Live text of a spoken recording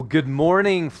Good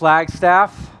morning,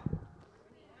 Flagstaff.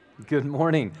 Good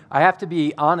morning. I have to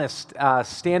be honest,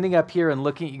 standing up here and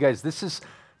looking at you guys, this is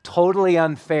totally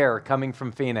unfair coming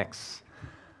from Phoenix.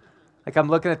 Like I'm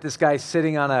looking at this guy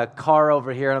sitting on a car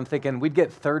over here and I'm thinking we'd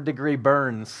get third-degree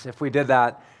burns if we did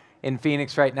that in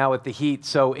Phoenix right now with the heat.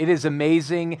 So it is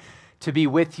amazing to be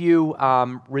with you.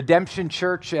 Redemption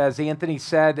Church, as Anthony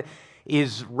said,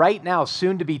 is right now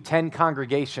soon to be 10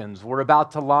 congregations. We're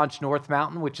about to launch North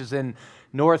Mountain, which is in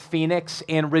North Phoenix,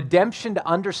 and Redemption, to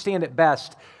understand it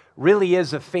best, really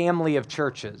is a family of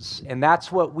churches, and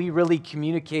that's what we really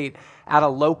communicate at a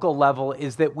local level,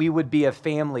 is that we would be a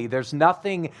family. There's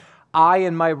nothing I,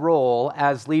 in my role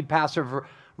as lead pastor of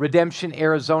Redemption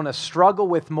Arizona, struggle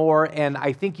with more, and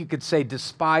I think you could say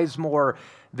despise more,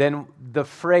 than the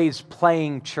phrase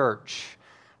playing church.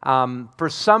 For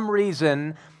some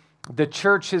reason, the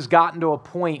church has gotten to a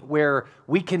point where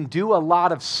we can do a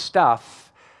lot of stuff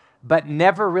but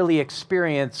never really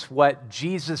experience what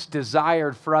Jesus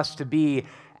desired for us to be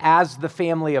as the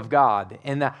family of God.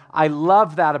 And I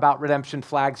love that about Redemption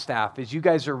Flagstaff, is you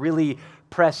guys are really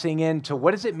pressing into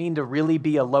what does it mean to really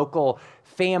be a local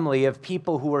family of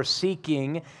people who are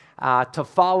seeking to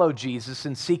follow Jesus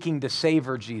and seeking to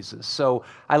savor Jesus. So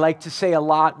I like to say a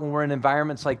lot when we're in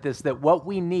environments like this that what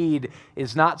we need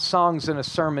is not songs and a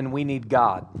sermon, we need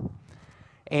God.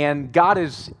 And God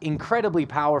is incredibly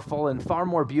powerful and far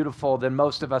more beautiful than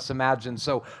most of us imagine.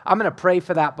 So I'm going to pray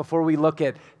for that before we look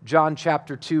at John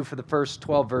chapter 2 for the first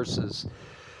 12 verses.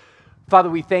 Father,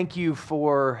 we thank you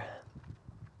for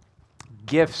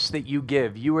gifts that you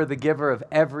give. You are the giver of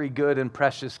every good and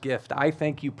precious gift. I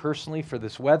thank you personally for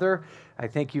this weather. I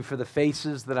thank you for the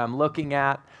faces that I'm looking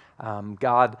at.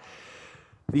 God,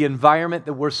 the environment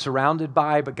that we're surrounded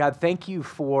by. But God, thank you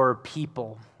for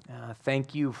people.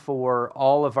 Thank you for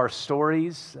all of our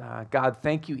stories. God,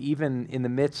 thank you even in the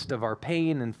midst of our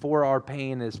pain and for our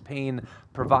pain, as pain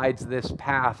provides this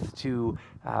path to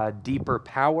deeper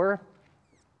power.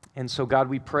 And so, God,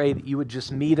 we pray that you would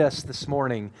just meet us this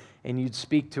morning and you'd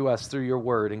speak to us through your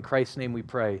word. In Christ's name we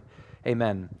pray.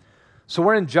 Amen. So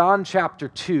we're in John chapter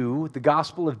 2. The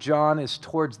Gospel of John is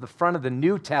towards the front of the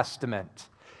New Testament.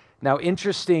 Now,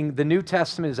 interesting, the New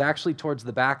Testament is actually towards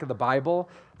the back of the Bible.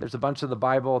 There's a bunch of the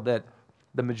Bible that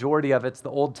the majority of it's the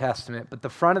Old Testament, but the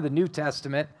front of the New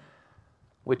Testament,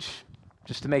 which,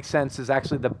 just to make sense, is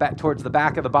actually towards the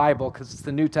back of the Bible because it's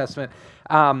the New Testament.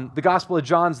 The Gospel of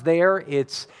John's there.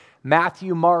 It's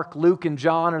Matthew, Mark, Luke, and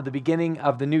John are the beginning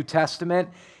of the New Testament,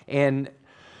 and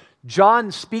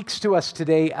John speaks to us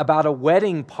today about a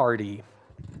wedding party,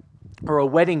 or a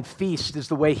wedding feast is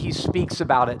the way he speaks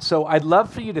about it. So I'd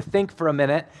love for you to think for a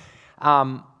minute,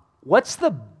 what's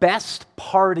the best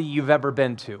party you've ever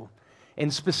been to?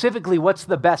 And specifically, what's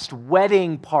the best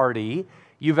wedding party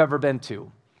you've ever been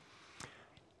to?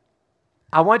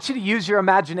 I want you to use your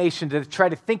imagination to try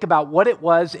to think about what it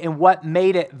was and what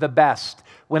made it the best.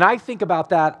 When I think about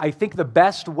that, I think the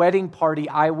best wedding party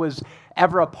I was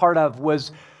ever a part of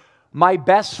was my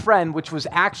best friend, which was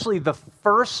actually the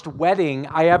first wedding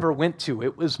I ever went to.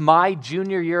 It was my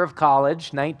junior year of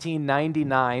college,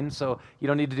 1999, so you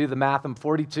don't need to do the math. I'm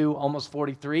 42, almost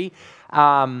 43.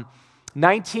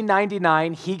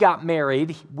 1999, he got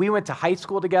married. We went to high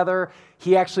school together.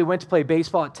 He actually went to play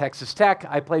baseball at Texas Tech.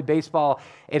 I played baseball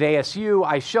at ASU.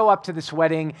 I show up to this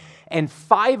wedding, and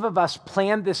 5 of us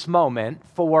planned this moment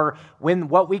for when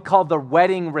what we call the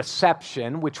wedding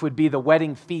reception, which would be the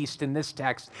wedding feast in this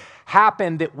text,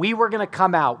 happened, that we were going to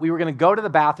come out. We were going to go to the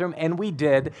bathroom, and we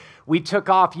did. We took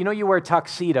off. You know, you wear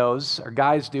tuxedos, or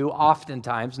guys do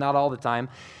oftentimes, not all the time.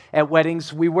 At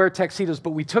weddings, we wear tuxedos, but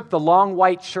we took the long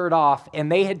white shirt off,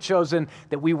 and they had chosen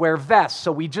that we wear vests.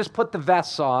 So we just put the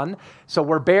vests on. So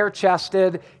we're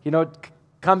bare-chested, you know, it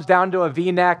comes down to a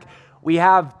V-neck. We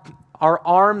have our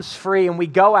arms free, and we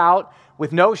go out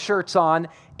with no shirts on,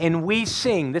 and we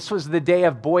sing. This was the day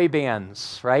of boy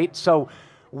bands, right? So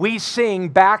we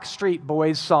sing Backstreet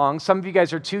Boys songs. Some of you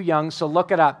guys are too young, so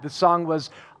look it up. The song was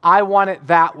I Want It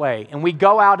That Way. And we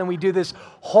go out and we do this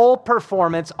whole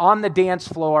performance on the dance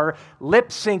floor, lip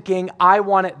syncing I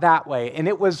Want It That Way. And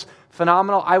it was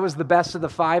phenomenal. I was the best of the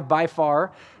 5 by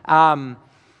far.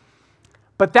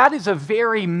 But that is a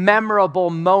very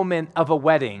memorable moment of a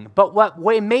wedding. But what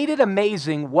made it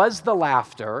amazing was the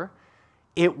laughter.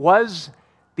 It was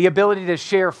the ability to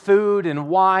share food and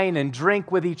wine and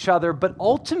drink with each other. But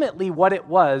ultimately what it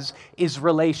was is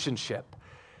relationship.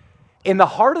 In the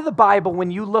heart of the Bible, when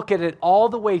you look at it all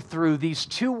the way through, these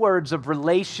 2 words of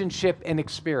relationship and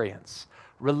experience.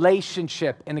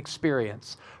 Relationship and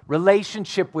experience.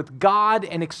 Relationship with God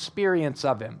and experience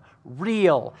of Him.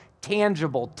 Real,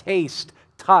 tangible, taste,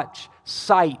 touch,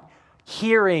 sight,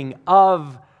 hearing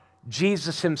of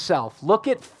Jesus himself. Look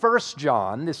at 1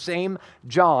 John, the same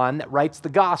John that writes the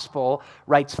gospel,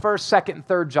 writes 1st, 2nd, and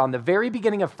 3rd John. The very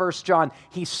beginning of 1 John,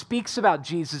 he speaks about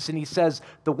Jesus and he says,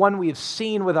 the one we have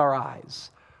seen with our eyes,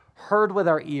 heard with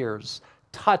our ears,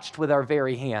 touched with our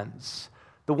very hands.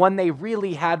 The one they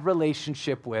really had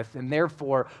relationship with, and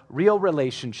therefore real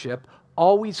relationship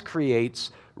always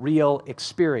creates real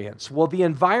experience. Well, the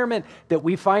environment that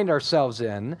we find ourselves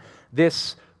in,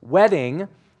 this wedding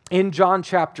in John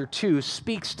chapter 2,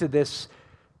 speaks to this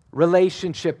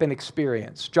relationship and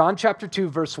experience. John chapter 2,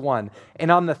 verse 1, and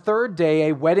on the third day,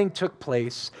 a wedding took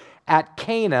place at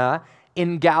Cana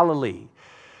in Galilee.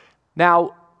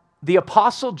 Now, the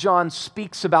Apostle John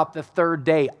speaks about the third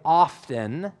day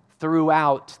often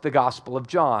throughout the Gospel of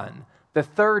John. The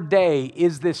third day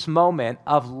is this moment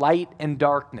of light and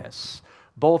darkness,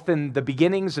 both in the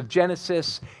beginnings of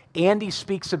Genesis, and he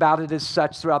speaks about it as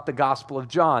such throughout the Gospel of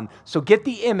John. So get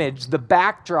the image, the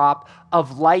backdrop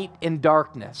of light and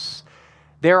darkness.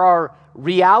 There are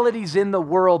realities in the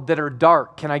world that are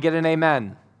dark. Can I get an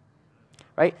amen?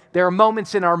 Right? There are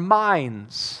moments in our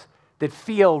minds that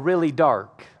feel really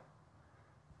dark.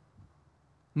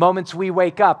 Moments we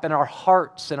wake up and our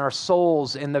hearts and our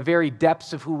souls in the very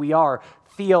depths of who we are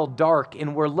feel dark,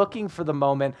 and we're looking for the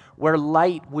moment where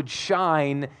light would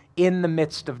shine in the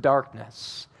midst of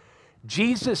darkness.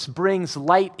 Jesus brings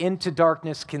light into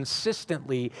darkness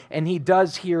consistently, and he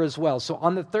does here as well. So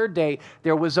on the third day,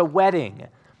 there was a wedding.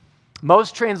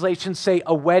 Most translations say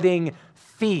a wedding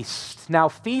feast. Now,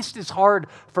 feast is hard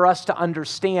for us to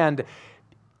understand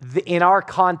in our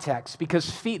context,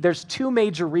 because there's two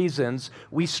major reasons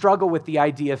we struggle with the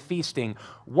idea of feasting.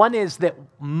 One is that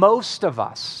most of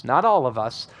us, not all of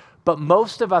us, but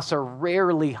most of us are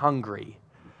rarely hungry.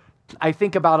 I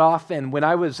think about often when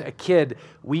I was a kid,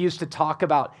 we used to talk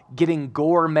about getting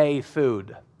gourmet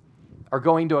food or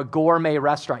going to a gourmet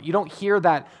restaurant. You don't hear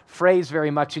that phrase very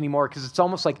much anymore because it's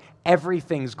almost like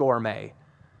everything's gourmet.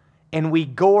 And we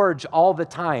gorge all the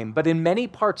time. But in many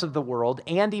parts of the world,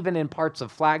 and even in parts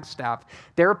of Flagstaff,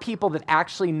 there are people that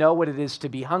actually know what it is to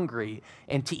be hungry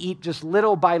and to eat just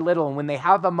little by little. And when they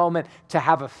have a moment to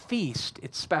have a feast,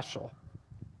 it's special.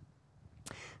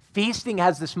 Feasting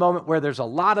has this moment where there's a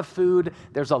lot of food,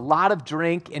 there's a lot of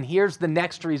drink, and here's the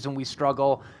next reason we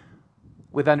struggle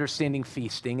with understanding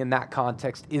feasting in that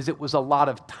context, is it was a lot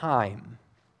of time.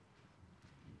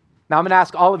 Now I'm going to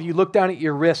ask all of you, look down at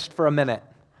your wrist for a minute.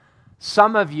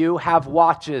 Some of you have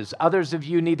watches. Others of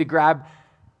you need to grab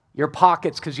your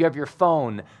pockets because you have your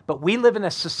phone. But we live in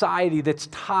a society that's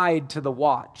tied to the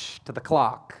watch, to the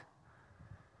clock.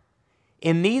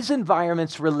 In these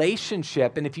environments,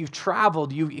 relationship, and if you've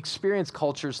traveled, you've experienced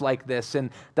cultures like this,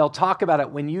 and they'll talk about it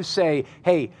when you say,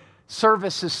 hey,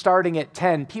 service is starting at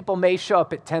 10. People may show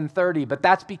up at 10:30, but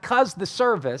that's because the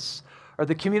service or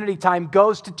the community time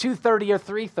goes to 2:30 or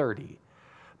 3:30.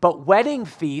 But wedding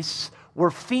feasts were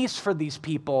feasts for these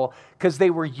people because they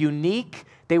were unique,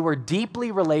 they were deeply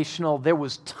relational, there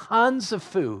was tons of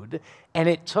food, and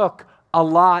it took a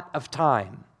lot of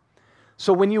time.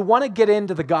 So when you want to get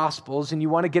into the Gospels and you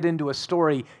want to get into a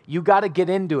story, you got to get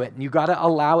into it and you got to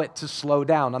allow it to slow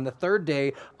down. On the third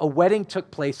day, a wedding took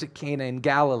place at Cana in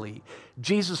Galilee.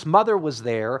 Jesus' mother was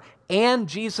there, and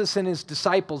Jesus and his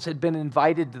disciples had been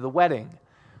invited to the wedding.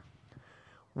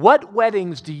 What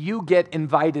weddings do you get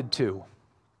invited to?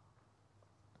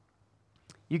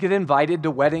 You get invited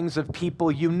to weddings of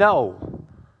people you know.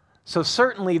 So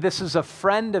certainly this is a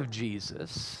friend of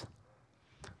Jesus.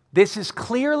 This is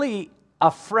clearly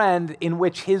a friend in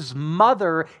which his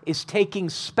mother is taking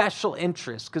special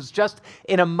interest, because just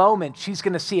in a moment she's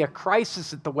going to see a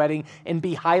crisis at the wedding and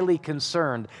be highly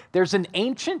concerned. There's an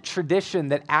ancient tradition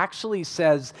that actually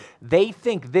says they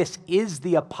think this is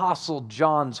the Apostle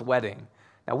John's wedding.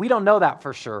 Now we don't know that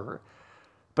for sure,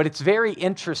 but it's very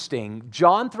interesting.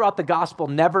 John throughout the gospel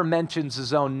never mentions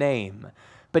his own name.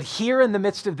 But here in the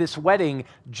midst of this wedding,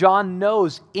 John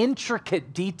knows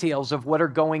intricate details of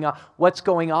what's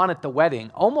going on at the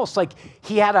wedding. Almost like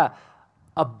he had a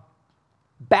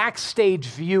backstage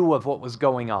view of what was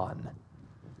going on.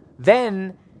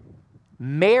 Then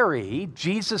Mary,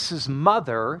 Jesus'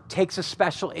 mother, takes a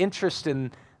special interest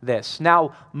in this.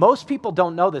 Now, most people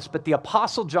don't know this, but the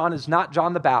Apostle John is not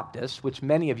John the Baptist, which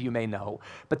many of you may know,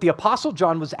 but the Apostle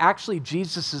John was actually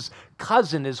Jesus'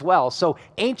 cousin as well. So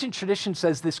ancient tradition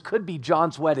says this could be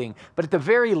John's wedding, but at the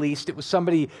very least, it was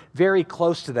somebody very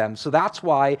close to them. So that's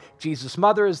why Jesus'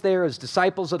 mother is there. His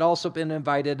disciples had also been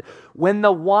invited. When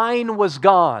the wine was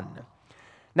gone.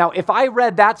 Now, if I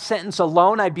read that sentence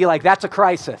alone, I'd be like, that's a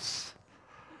crisis.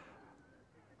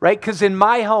 Right? Because in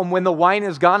my home, when the wine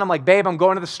is gone, I'm like, babe, I'm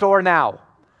going to the store now.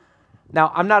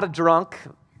 Now, I'm not a drunk,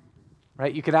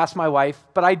 right? You could ask my wife,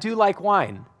 but I do like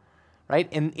wine,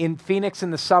 right? In Phoenix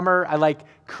in the summer, I like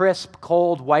crisp,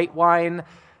 cold white wine,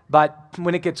 but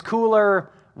when it gets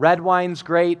cooler, red wine's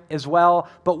great as well.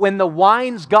 But when the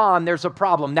wine's gone, there's a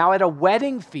problem. Now, at a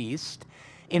wedding feast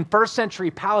in first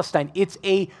century Palestine, it's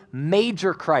a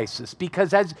major crisis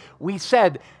because, as we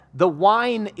said, the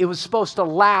wine, it was supposed to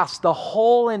last the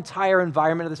whole entire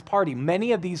environment of this party.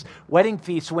 Many of these wedding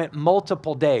feasts went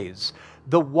multiple days.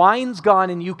 The wine's gone,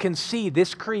 and you can see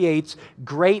this creates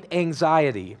great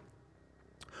anxiety.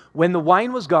 When the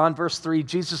wine was gone, verse 3,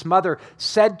 Jesus' mother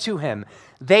said to him,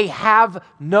 "They have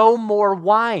no more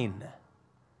wine."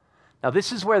 Now,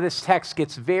 this is where this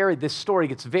story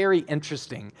gets very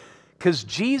interesting, because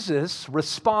Jesus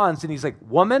responds, and he's like,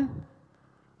 "Woman,"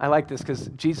 I like this because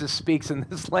Jesus speaks in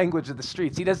this language of the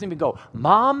streets. He doesn't even go,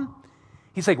 "Mom."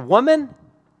 He's like, "Woman,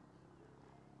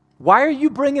 why are you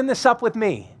bringing this up with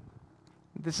me?"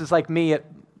 This is like me at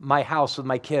my house with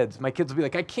my kids. My kids will be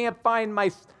like, "I can't find my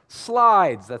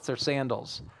slides." That's their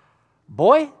sandals.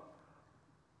 "Boy,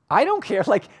 I don't care.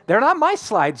 Like, they're not my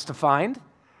slides to find."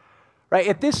 Right?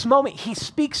 At this moment, he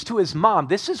speaks to his mom.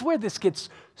 This is where this gets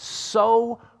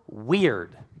so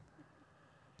weird.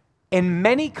 And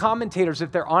many commentators,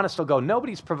 if they're honest, will go,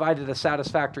 nobody's provided a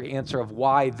satisfactory answer of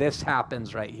why this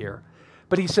happens right here.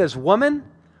 But he says, "Woman,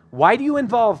 why do you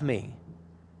involve me?"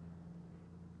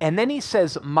 And then he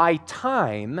says, "My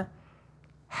time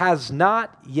has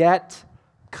not yet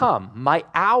come. My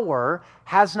hour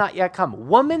has not yet come.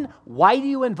 Woman, why do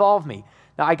you involve me?"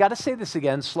 Now, I got to say this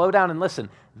again. Slow down and listen.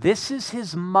 This is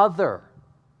his mother.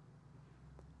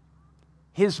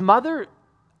 His mother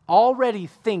already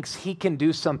thinks he can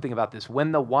do something about this.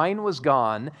 When the wine was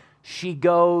gone, she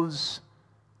goes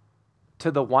to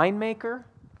the winemaker.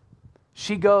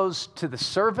 She goes to the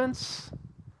servants.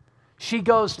 She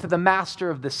goes to the master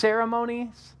of the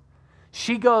ceremonies.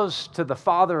 She goes to the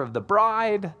father of the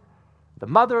bride, the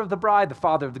mother of the bride, the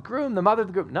father of the groom, the mother of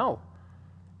the groom. No,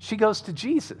 she goes to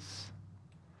Jesus.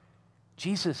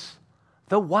 "Jesus,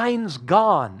 the wine's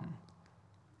gone."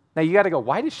 Now you got to go,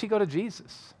 why does she go to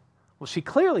Jesus? Well, she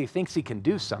clearly thinks he can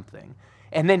do something.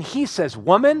 And then he says,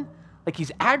 "Woman," like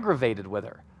he's aggravated with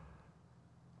her.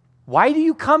 "Why do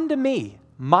you come to me?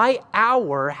 My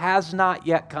hour has not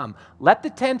yet come." Let the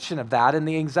tension of that and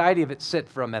the anxiety of it sit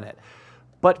for a minute.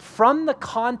 But from the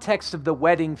context of the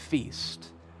wedding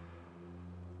feast,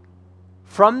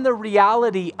 from the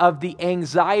reality of the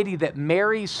anxiety that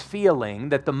Mary's feeling,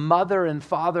 that the mother and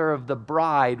father of the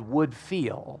bride would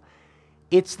feel,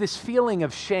 it's this feeling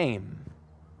of shame.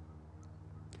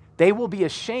 They will be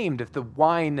ashamed if the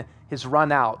wine has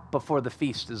run out before the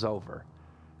feast is over.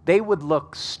 They would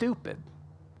look stupid.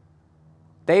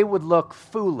 They would look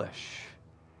foolish.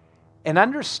 And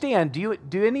understand, do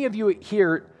any of you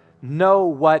here know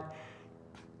what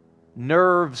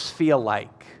nerves feel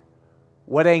like?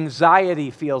 What anxiety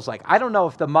feels like? I don't know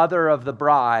if the mother of the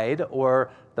bride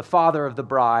or the father of the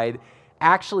bride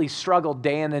actually struggle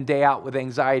day in and day out with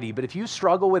anxiety, but if you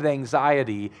struggle with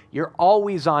anxiety, you're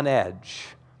always on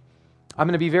edge. I'm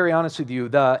going to be very honest with you.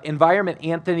 The environment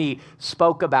Anthony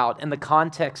spoke about and the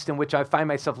context in which I find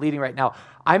myself leading right now,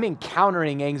 I'm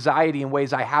encountering anxiety in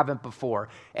ways I haven't before.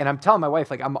 And I'm telling my wife,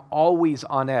 like, I'm always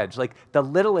on edge. Like, the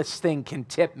littlest thing can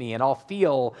tip me, and I'll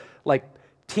feel like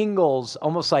tingles,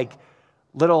 almost like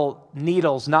little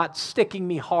needles, not sticking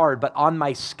me hard, but on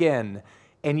my skin.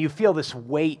 And you feel this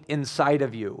weight inside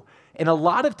of you. And a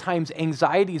lot of times,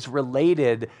 anxiety is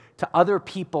related to other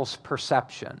people's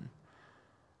perception.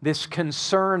 This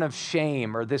concern of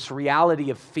shame or this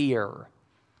reality of fear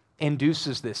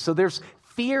induces this. So there's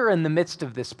fear in the midst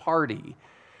of this party.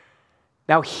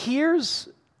 Now here's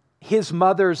his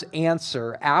mother's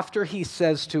answer after he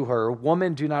says to her,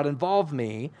 "Woman, do not involve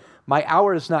me. My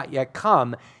hour has not yet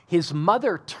come." His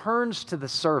mother turns to the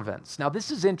servants. Now this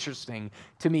is interesting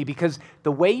to me because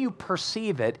the way you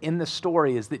perceive it in the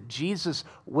story is that Jesus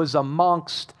was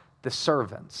amongst the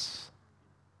servants.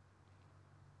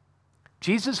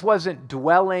 Jesus wasn't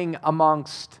dwelling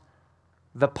amongst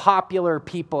the popular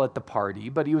people at the party,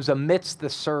 but he was amidst the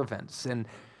servants. And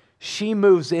she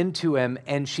moves into him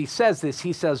and she says this.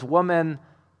 He says, "Woman,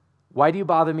 why do you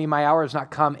bother me? My hour has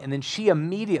not come." And then she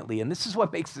immediately, and this is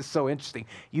what makes this so interesting,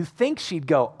 you think she'd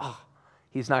go, "Oh,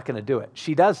 he's not going to do it."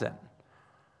 She doesn't.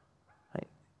 Right?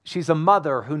 She's a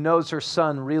mother who knows her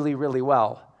son really, really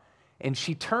well. And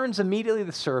she turns immediately to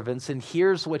the servants, and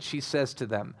here's what she says to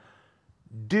them.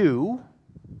 "Do,"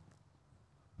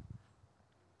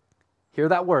 hear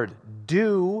that word,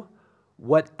 "do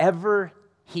whatever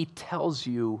he tells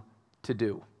you to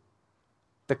do."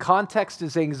 The context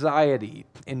is anxiety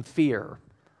and fear.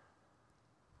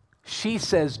 She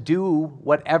says, do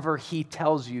whatever he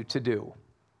tells you to do.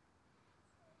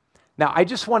 Now, I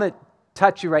just want to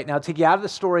touch you right now, take you out of the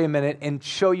story a minute and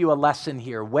show you a lesson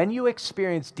here. When you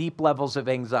experience deep levels of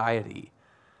anxiety,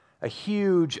 a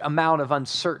huge amount of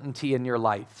uncertainty in your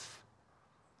life,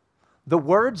 the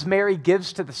words Mary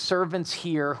gives to the servants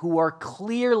here who are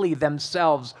clearly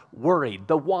themselves worried,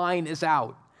 the wine is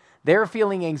out. They're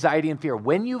feeling anxiety and fear.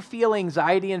 When you feel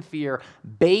anxiety and fear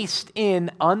based in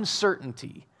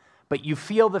uncertainty, but you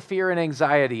feel the fear and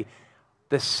anxiety,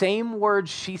 the same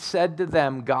words she said to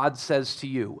them, God says to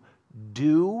you.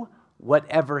 Do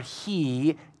whatever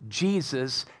he,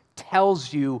 Jesus,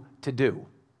 tells you to do.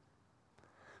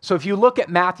 So if you look at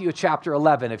Matthew chapter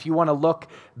 11, if you want to look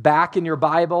back in your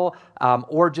Bible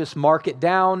or just mark it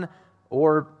down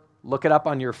or look it up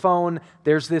on your phone,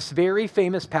 there's this very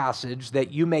famous passage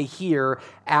that you may hear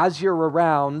as you're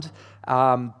around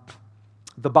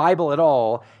the Bible at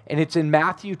all, and it's in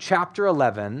Matthew chapter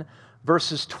 11,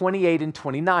 verses 28 and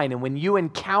 29. And when you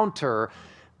encounter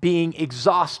being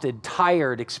exhausted,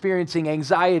 tired, experiencing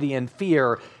anxiety and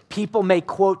fear, people may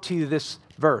quote to you this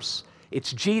verse.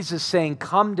 It's Jesus saying,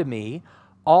 "Come to me,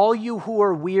 all you who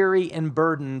are weary and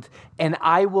burdened, and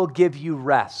I will give you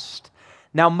rest."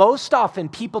 Now, most often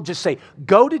people just say,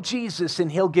 go to Jesus and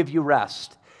he'll give you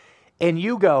rest. And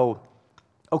you go,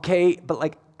 okay,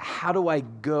 but how do I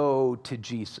go to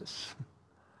Jesus?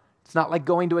 It's not like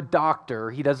going to a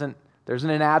doctor. There isn't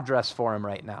an address for him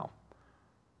right now.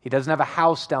 He doesn't have a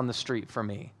house down the street for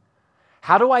me.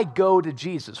 How do I go to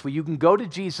Jesus? Well, you can go to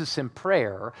Jesus in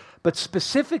prayer, but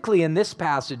specifically in this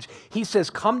passage, he says,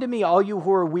 come to me, all you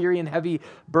who are weary and heavy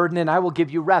burdened, and I will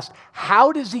give you rest.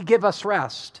 How does he give us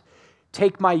rest?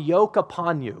 Take my yoke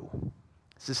upon you.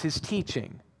 This is his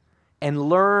teaching. And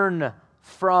learn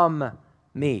from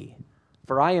me,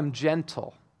 for I am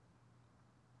gentle.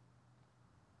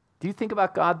 Do you think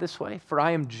about God this way? For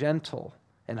I am gentle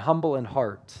and humble in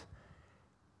heart.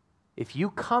 If you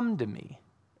come to me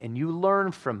and you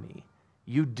learn from me,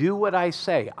 you do what I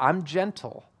say. I'm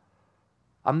gentle.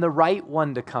 I'm the right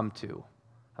one to come to.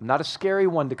 I'm not a scary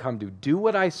one to come to. Do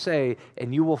what I say,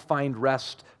 and you will find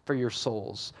rest for your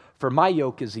souls. For my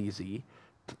yoke is easy,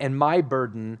 and my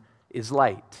burden is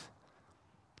light.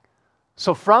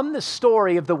 So from the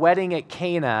story of the wedding at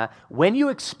Cana, when you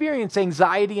experience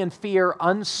anxiety and fear,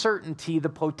 uncertainty, the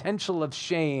potential of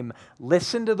shame,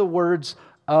 listen to the words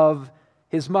of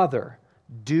his mother.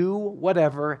 Do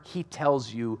whatever he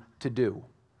tells you to do.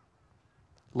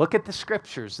 Look at the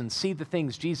scriptures and see the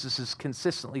things Jesus is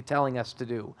consistently telling us to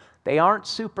do. They aren't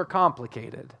super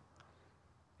complicated.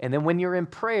 And then when you're in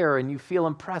prayer and you feel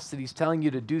impressed that he's telling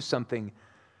you to do something,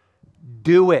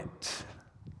 do it.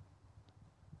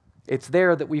 It's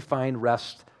there that we find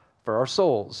rest for our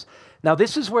souls. Now,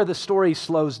 this is where the story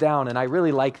slows down, and I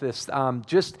really like this.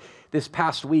 Just this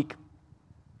past week,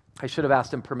 I should have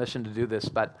asked him permission to do this,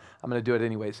 but I'm going to do it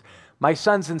anyways. My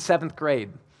son's in 7th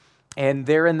grade, and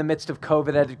they're in the midst of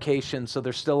COVID education, so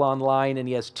they're still online, and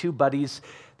he has 2 buddies.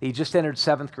 He just entered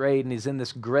 7th grade, and he's in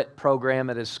this GRIT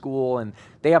program at his school, and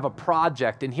they have a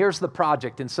project, and here's the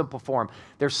project in simple form.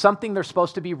 There's something they're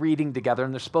supposed to be reading together,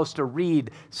 and they're supposed to read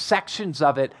sections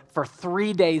of it for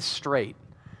 3 days straight.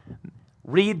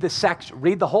 Read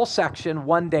the whole section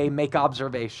one day, make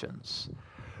observations.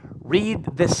 Read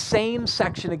the same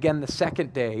section again the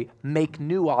second day, make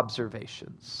new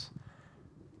observations.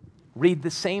 Read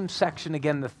the same section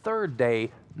again the third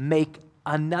day, make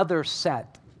another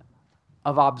set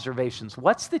of observations.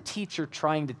 What's the teacher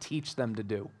trying to teach them to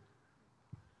do?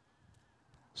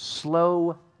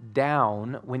 Slow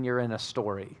down when you're in a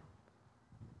story.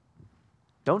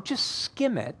 Don't just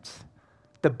skim it.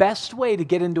 The best way to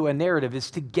get into a narrative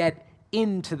is to get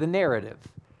into the narrative.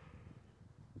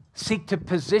 Seek to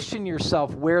position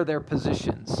yourself where they're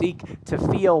positioned. Seek to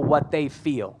feel what they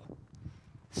feel.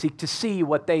 Seek to see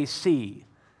what they see.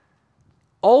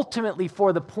 Ultimately,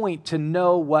 for the point to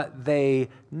know what they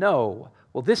know.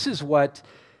 Well, this is what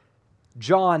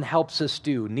John helps us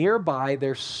do. Nearby,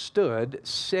 there stood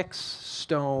 6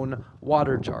 stone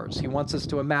water jars. He wants us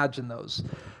to imagine those.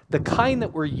 The kind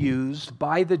that were used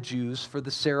by the Jews for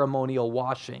the ceremonial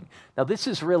washing. Now, this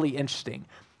is really interesting.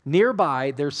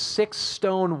 Nearby, there's 6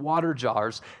 stone water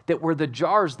jars that were the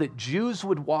jars that Jews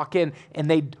would walk in and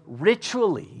they'd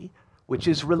ritually, which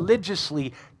is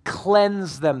religiously,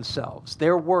 cleanse themselves.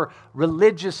 There were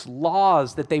religious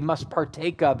laws that they must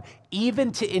partake of,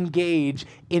 even to engage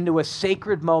into a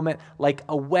sacred moment like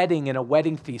a wedding and a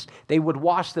wedding feast. They would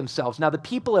wash themselves. Now, the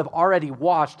people have already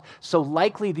washed, so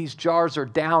likely these jars are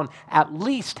down at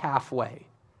least halfway.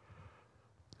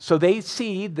 So they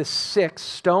see the 6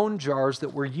 stone jars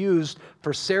that were used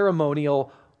for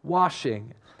ceremonial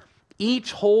washing.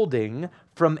 each holding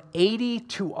from 80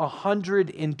 to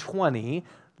 120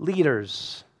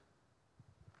 liters.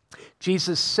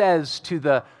 Jesus says to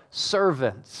the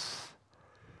servants,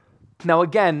 now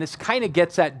again, this kind of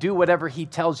gets at do whatever he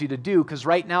tells you to do, because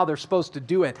right now they're supposed to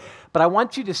do it. But I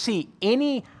want you to see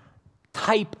any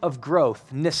type of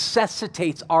growth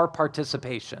necessitates our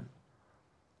participation.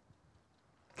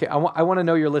 Okay, I want to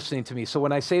know you're listening to me. So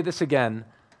when I say this again,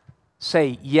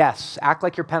 say yes. Act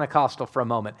like you're Pentecostal for a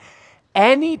moment.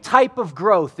 Any type of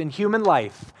growth in human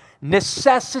life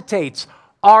necessitates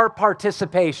our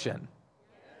participation.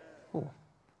 Ooh,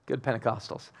 good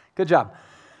Pentecostals. Good job.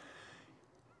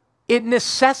 It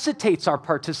necessitates our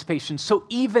participation. So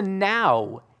even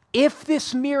now, if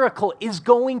this miracle is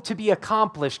going to be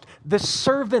accomplished, the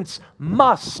servants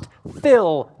must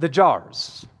fill the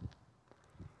jars.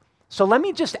 So let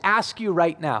me just ask you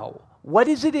right now, what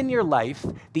is it in your life,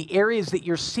 the areas that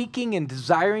you're seeking and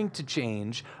desiring to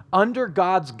change under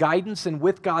God's guidance and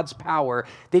with God's power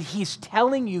that he's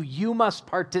telling you you must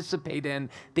participate in,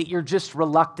 that you're just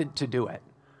reluctant to do it?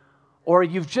 Or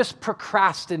you've just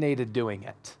procrastinated doing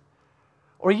it?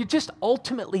 Or you just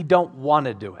ultimately don't want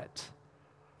to do it?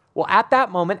 Well, at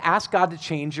that moment, ask God to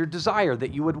change your desire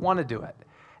that you would want to do it.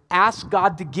 Ask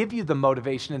God to give you the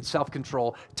motivation and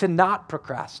self-control to not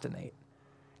procrastinate.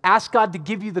 Ask God to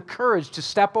give you the courage to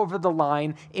step over the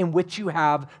line in which you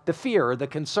have the fear or the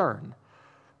concern.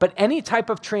 But any type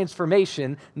of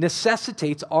transformation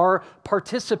necessitates our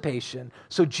participation.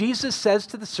 So Jesus says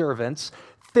to the servants,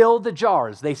 fill the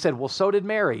jars. They said, well, so did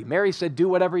Mary. Mary said, do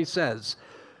whatever he says,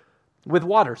 with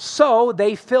water. So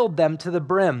they filled them to the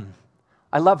brim.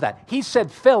 I love that. He said,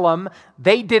 fill them.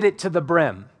 They did it to the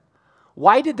brim.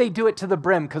 Why did they do it to the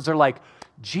brim? Because they're like,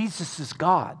 Jesus is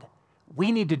God.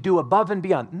 We need to do above and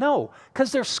beyond. No,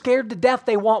 because they're scared to death.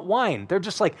 They want wine. They're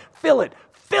just like, fill it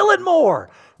more,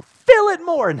 fill it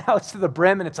more. Now it's to the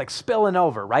brim and it's like spilling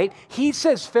over, right? He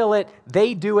says, fill it.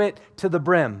 They do it to the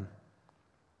brim.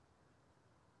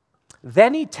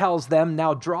 Then he tells them,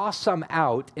 now draw some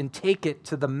out and take it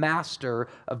to the master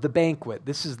of the banquet.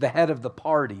 This is the head of the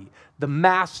party, the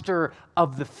master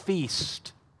of the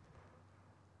feast.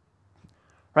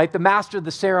 Right? The master of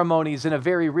the ceremonies in a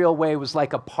very real way was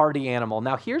like a party animal.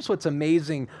 Now here's what's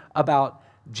amazing about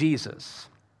Jesus.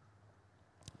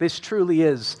 This truly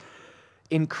is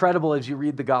incredible as you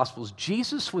read the Gospels.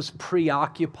 Jesus was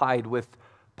preoccupied with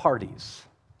parties.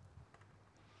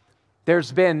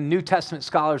 There's been New Testament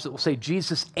scholars that will say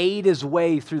Jesus ate his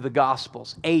way through the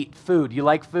Gospels. Ate food. You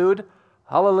like food?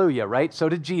 Hallelujah, right? So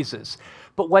did Jesus.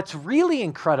 But what's really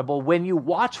incredible, when you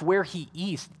watch where he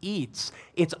eats,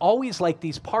 it's always like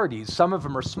these parties. Some of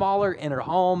them are smaller in her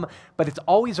home, but it's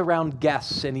always around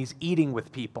guests and he's eating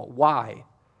with people. Why?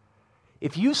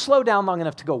 If you slow down long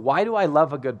enough to go, why do I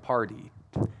love a good party?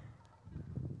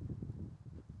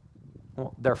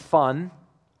 Well, they're fun.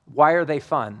 Why are they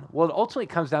fun? Well, it ultimately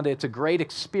comes down to it's a great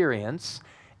experience,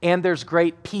 and there's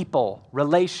great people,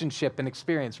 relationship, and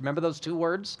experience. Remember those two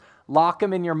words? Lock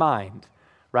them in your mind,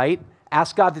 right?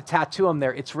 Ask God to tattoo them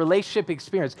there. It's relationship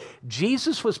experience.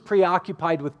 Jesus was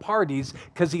preoccupied with parties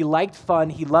because he liked fun.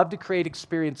 He loved to create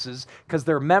experiences because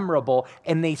they're memorable,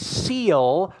 and they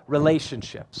seal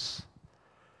relationships.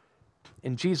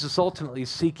 And Jesus ultimately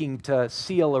is seeking to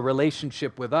seal a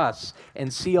relationship with us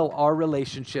and seal our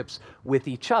relationships with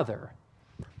each other.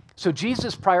 So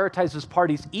Jesus prioritizes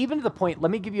parties even to the point, let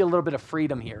me give you a little bit of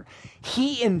freedom here.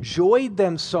 He enjoyed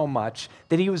them so much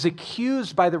that he was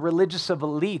accused by the religious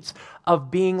elites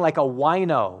of being like a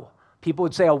wino. People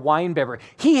would say a wine bibber.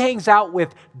 He hangs out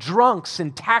with drunks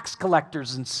and tax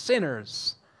collectors and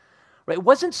sinners. Right? It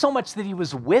wasn't so much that he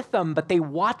was with them, but they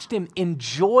watched him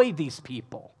enjoy these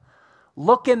people.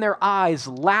 Look in their eyes,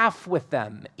 laugh with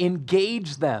them,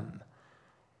 engage them,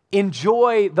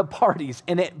 enjoy the parties,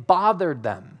 and it bothered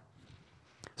them.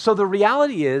 So the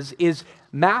reality is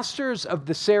masters of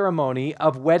the ceremony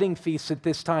of wedding feasts at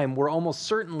this time were almost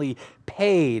certainly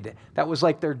paid. That was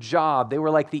like their job. They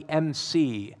were like the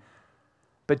MC.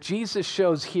 But Jesus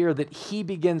shows here that he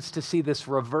begins to see this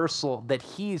reversal, that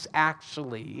he's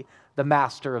actually the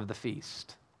master of the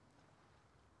feast.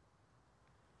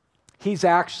 He's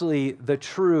actually the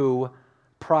true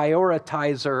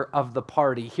prioritizer of the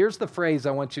party. Here's the phrase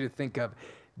I want you to think of.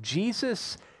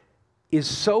 Jesus is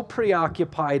so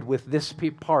preoccupied with this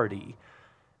party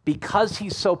because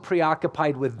he's so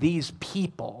preoccupied with these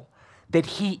people that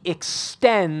he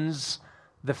extends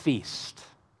the feast.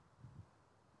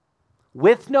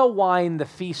 With no wine, the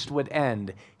feast would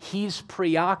end. He's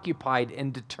preoccupied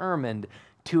and determined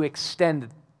to extend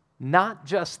not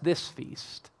just this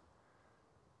feast,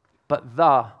 but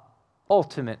the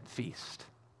ultimate feast.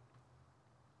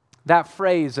 That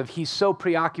phrase of he's so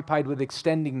preoccupied with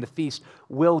extending the feast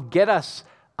will get us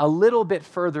a little bit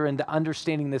further into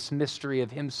understanding this mystery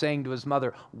of him saying to his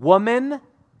mother, "Woman,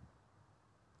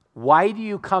 why do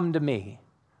you come to me?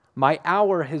 My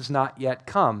hour has not yet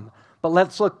come." But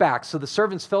let's look back. So the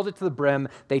servants filled it to the brim.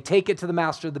 They take it to the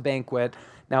master of the banquet.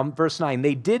 Now, verse 9,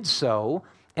 they did so,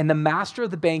 and the master of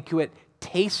the banquet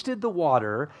tasted the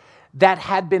water that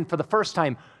had been, for the first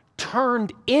time,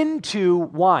 turned into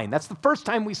wine. That's the first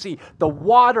time we see the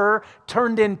water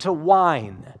turned into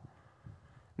wine.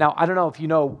 Now, I don't know if you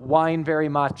know wine very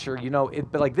much or you know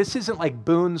it, but like this isn't like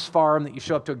Boone's Farm that you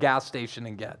show up to a gas station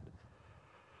and get.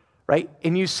 Right?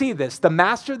 And you see this, the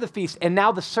master of the feast, and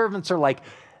now the servants are like,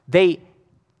 they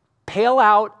pail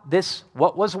out this,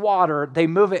 what was water, they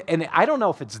move it, and I don't know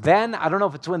if it's then, I don't know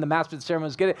if it's when the master of the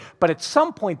ceremonies get it, but at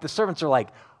some point the servants are like,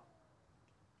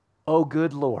 "Oh,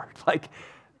 good Lord." Like,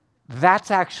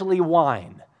 that's actually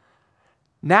wine.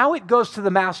 Now it goes to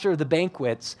the master of the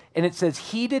banquets, and it says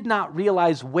he did not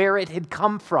realize where it had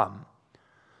come from.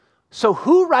 So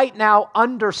who right now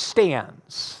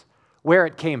understands where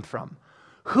it came from?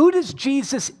 Who does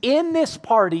Jesus in this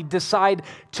party decide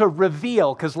to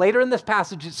reveal? Because later in this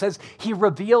passage it says he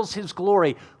reveals his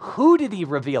glory. Who did he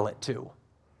reveal it to?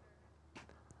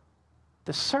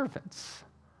 The servants,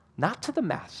 not to the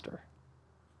master,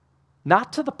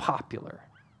 not to the popular,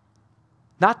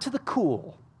 not to the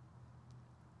cool.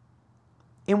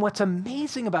 And what's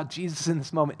amazing about Jesus in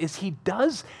this moment is he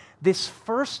does this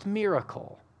first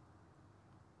miracle.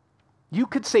 You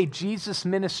could say Jesus'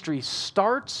 ministry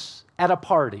starts at a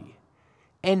party,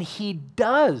 and he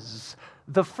does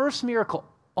the first miracle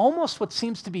almost what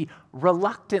seems to be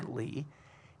reluctantly,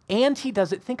 and he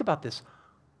does it, think about this,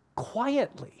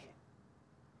 quietly.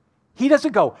 He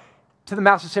doesn't go to the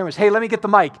master of ceremonies, "Hey, let me get the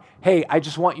mic. Hey, I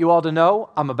just want you all to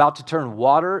know I'm about to turn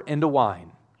water into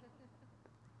wine."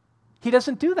 He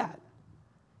doesn't do that.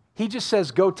 He just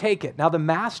says, "Go take it." Now, the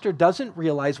master doesn't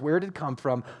realize where it had come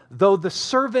from, though the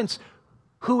servants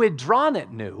who had drawn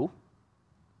it knew.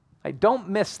 Don't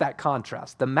miss that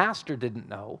contrast. The master didn't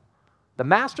know. The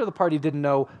master of the party didn't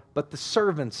know, but the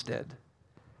servants did.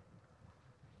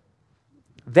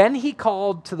 Then he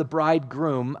called to the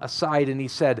bridegroom aside and he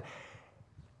said,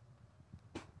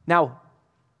 now,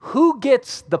 who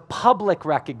gets the public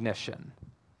recognition?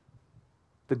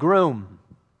 The groom.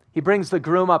 He brings the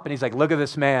groom up and he's like, "Look at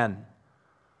this man."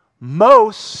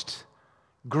 Most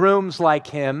grooms like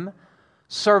him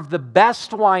serve the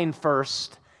best wine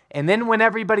first, and then when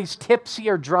everybody's tipsy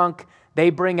or drunk, they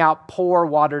bring out poor,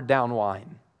 watered-down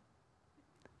wine.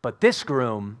 But this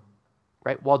groom,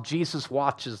 right, while Jesus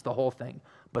watches the whole thing,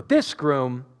 but this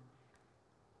groom,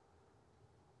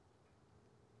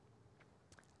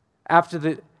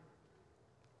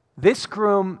 this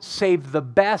groom saved the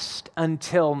best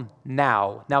until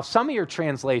now. Now, some of your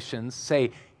translations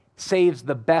say saves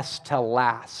the best till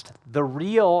last. The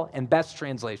real and best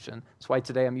translation, that's why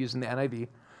today I'm using the NIV.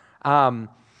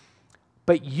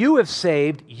 But you have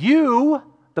saved, you,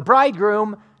 the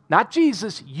bridegroom, not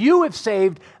Jesus, you have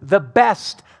saved the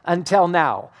best until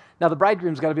now. Now, the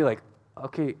bridegroom's got to be like,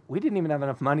 okay, we didn't even have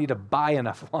enough money to buy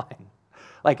enough wine.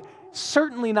 Like,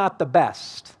 certainly not the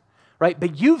best, right?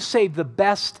 But you've saved the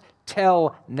best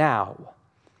till now.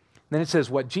 Then it says,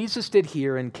 what Jesus did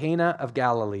here in Cana of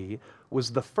Galilee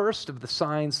was the first of the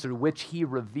signs through which he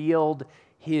revealed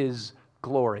his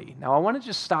glory. Now, I want to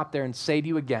just stop there and say to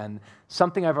you again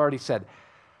something I've already said.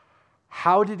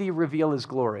 How did he reveal his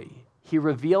glory? He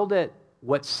revealed it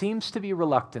what seems to be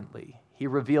reluctantly. He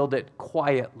revealed it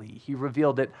quietly. He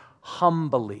revealed it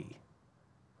humbly.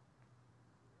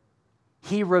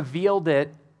 He revealed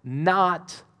it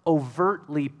not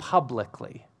overtly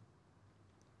publicly.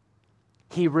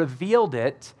 He revealed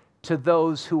it to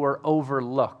those who are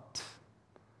overlooked,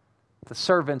 the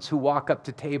servants who walk up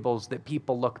to tables that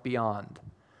people look beyond.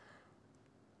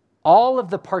 All of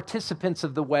the participants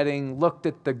of the wedding looked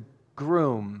at the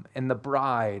groom and the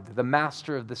bride, the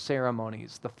master of the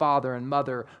ceremonies, the father and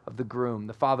mother of the groom,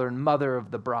 the father and mother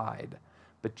of the bride.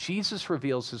 But Jesus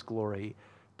reveals his glory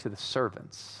to the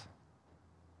servants,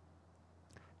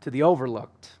 to the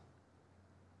overlooked.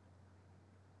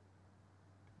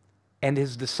 And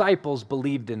his disciples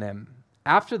believed in him.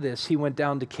 After this, he went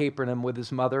down to Capernaum with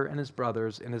his mother and his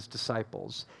brothers and his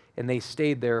disciples, and they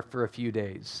stayed there for a few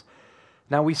days.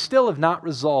 Now, we still have not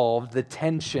resolved the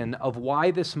tension of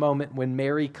why this moment when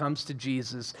Mary comes to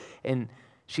Jesus and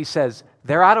she says,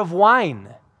 they're out of wine.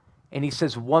 And he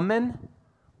says, woman,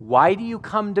 why do you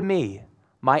come to me?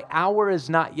 My hour is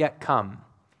not yet come.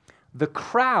 The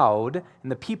crowd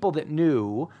and the people that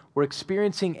knew were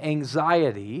experiencing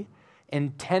anxiety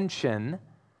and tension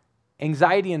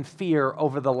anxiety and fear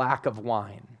over the lack of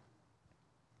wine.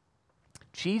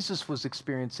 Jesus was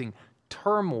experiencing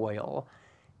turmoil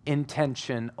in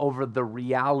tension over the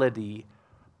reality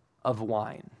of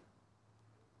wine.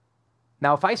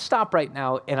 Now, if I stop right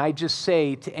now and I just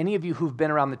say to any of you who've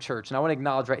been around the church, and I want to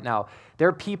acknowledge right now, there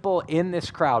are people in this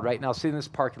crowd right now sitting in this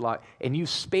parking lot, and you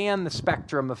span the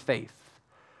spectrum of faith.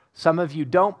 Some of you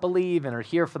don't believe and are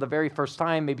here for the very first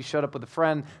time, maybe showed up with a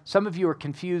friend. Some of you are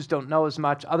confused, don't know as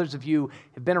much. Others of you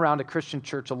have been around a Christian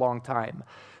church a long time.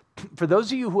 For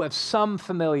those of you who have some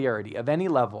familiarity of any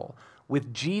level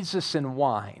with Jesus and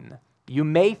wine, you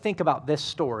may think about this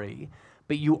story,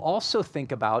 but you also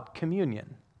think about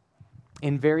communion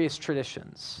in various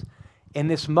traditions. In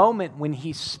this moment when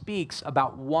he speaks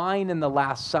about wine in the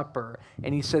Last Supper,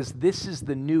 and he says, "This is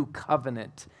the new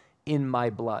covenant in my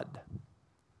blood."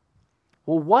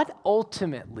 Well, what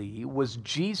ultimately was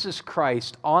Jesus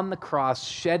Christ on the cross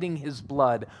shedding his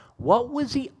blood? What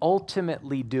was he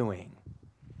ultimately doing?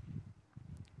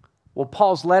 Well,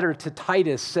 Paul's letter to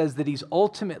Titus says that he's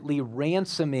ultimately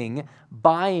ransoming,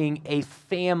 buying a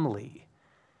family,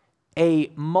 a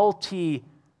multicolored,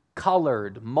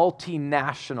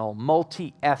 multinational,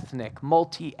 multi-ethnic,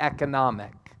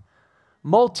 multi-economic,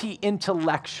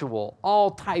 multi-intellectual,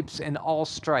 all types and all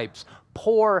stripes,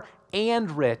 poor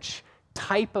and rich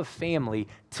type of family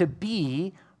to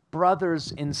be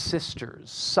brothers and sisters,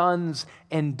 sons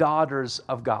and daughters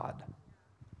of God.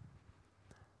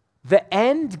 The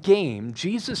end game,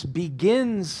 Jesus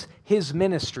begins his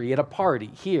ministry at a party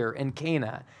here in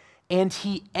Cana, and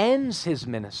he ends his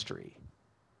ministry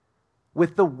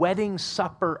with the wedding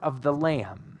supper of the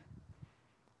Lamb.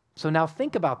 So now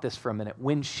think about this for a minute.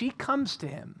 When she comes to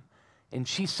him and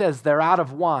she says they're out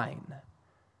of wine,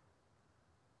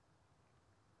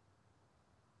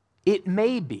 it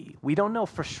may be, we don't know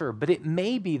for sure, but it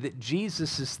may be that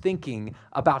Jesus is thinking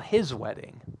about his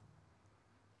wedding.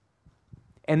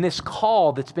 And this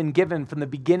call that's been given from the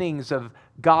beginnings of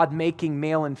God making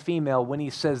male and female when he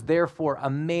says, "Therefore a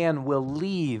man will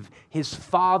leave his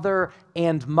father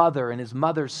and mother," and his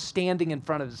mother's standing in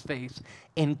front of his face,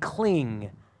 "and cling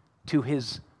to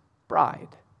his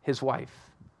bride," his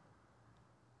wife.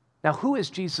 Now, who is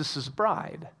Jesus'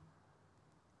 bride?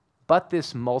 But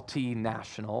this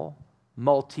multinational,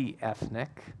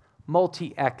 multi-ethnic,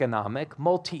 multi-economic,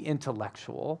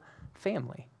 multi-intellectual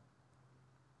family.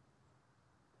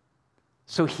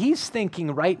 So he's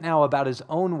thinking right now about his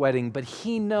own wedding, but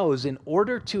he knows in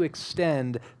order to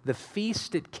extend the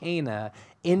feast at Cana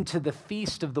into the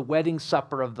feast of the wedding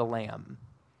supper of the Lamb,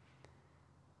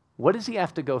 what does he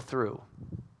have to go through?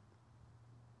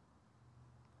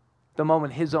 The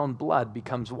moment his own blood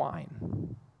becomes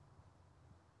wine.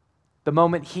 The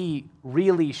moment he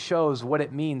really shows what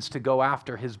it means to go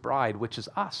after his bride, which is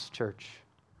us, church.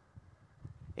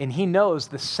 And he knows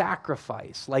the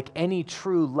sacrifice, like any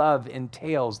true love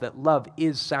entails, that love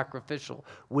is sacrificial,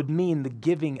 would mean the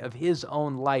giving of his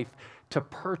own life to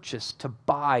purchase, to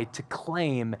buy, to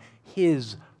claim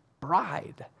his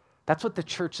bride. That's what the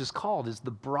church is called, is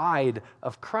the bride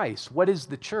of Christ. What is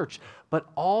the church? But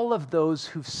all of those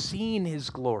who've seen his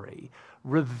glory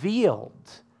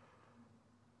revealed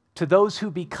to those who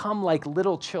become like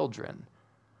little children,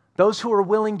 those who are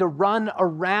willing to run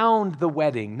around the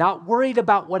wedding, not worried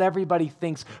about what everybody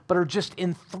thinks, but are just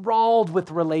enthralled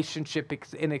with relationship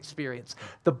and experience.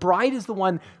 The bride is the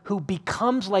one who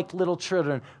becomes like little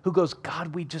children, who goes,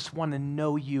 "God, we just want to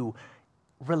know you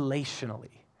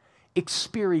relationally,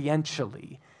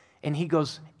 experientially." And he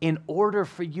goes, "In order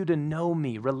for you to know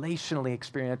me relationally,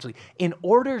 experientially, in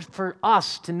order for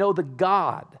us to know the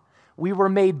God we were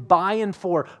made by and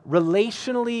for,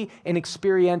 relationally and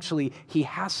experientially, he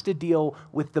has to deal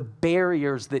with the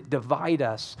barriers that divide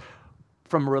us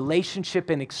from relationship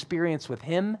and experience with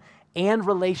him and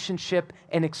relationship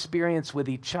and experience with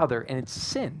each other." And it's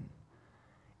sin.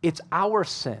 It's our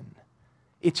sin.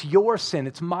 It's your sin.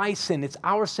 It's my sin. It's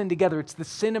our sin together. It's the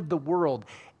sin of the world.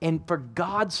 And for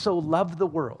God so loved the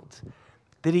world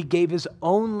that he gave his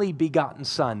only begotten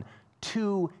Son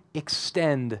to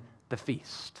extend the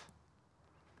feast,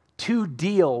 to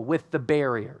deal with the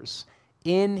barriers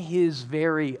in his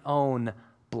very own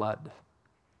blood.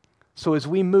 So as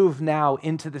we move now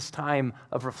into this time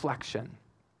of reflection,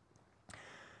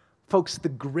 folks, the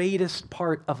greatest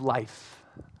part of life,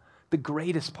 the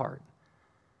greatest part,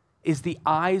 is the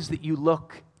eyes that you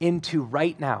look into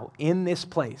right now in this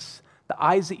place, the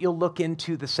eyes that you'll look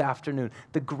into this afternoon.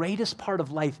 The greatest part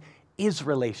of life is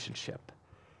relationship.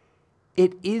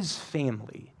 It is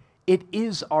family. It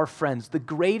is our friends. The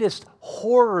greatest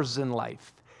horrors in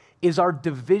life is our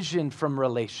division from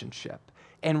relationship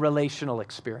and relational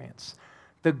experience.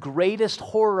 The greatest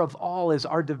horror of all is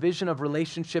our division of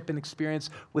relationship and experience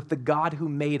with the God who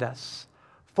made us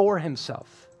for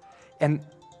himself. And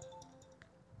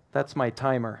that's my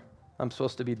timer. I'm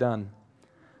supposed to be done.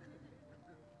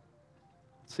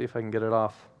 Let's see if I can get it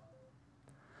off.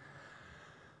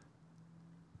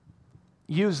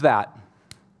 Use that,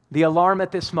 the alarm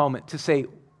at this moment, to say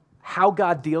how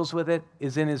God deals with it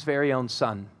is in his very own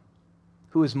Son,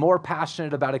 who is more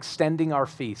passionate about extending our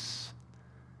feasts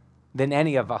than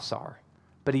any of us are.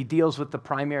 But he deals with the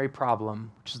primary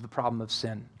problem, which is the problem of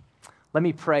sin. Let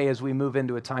me pray as we move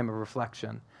into a time of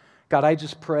reflection. God, I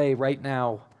just pray right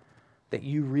now that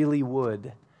you really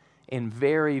would, in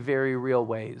very, very real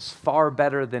ways, far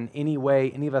better than any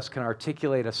way any of us can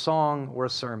articulate a song or a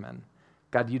sermon,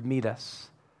 God, you'd meet us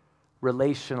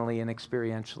relationally and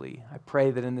experientially. I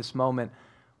pray that in this moment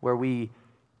where we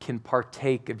can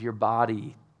partake of your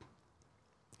body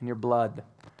and your blood,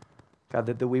 God,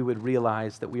 that we would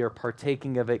realize that we are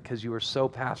partaking of it because you are so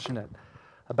passionate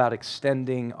about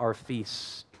extending our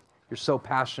feasts. You're so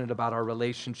passionate about our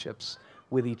relationships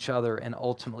with each other and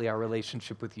ultimately our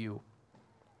relationship with you.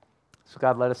 So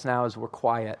God, let us now, as we're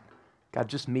quiet, God,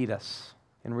 just meet us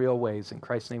in real ways. In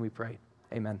Christ's name we pray.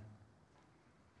 Amen.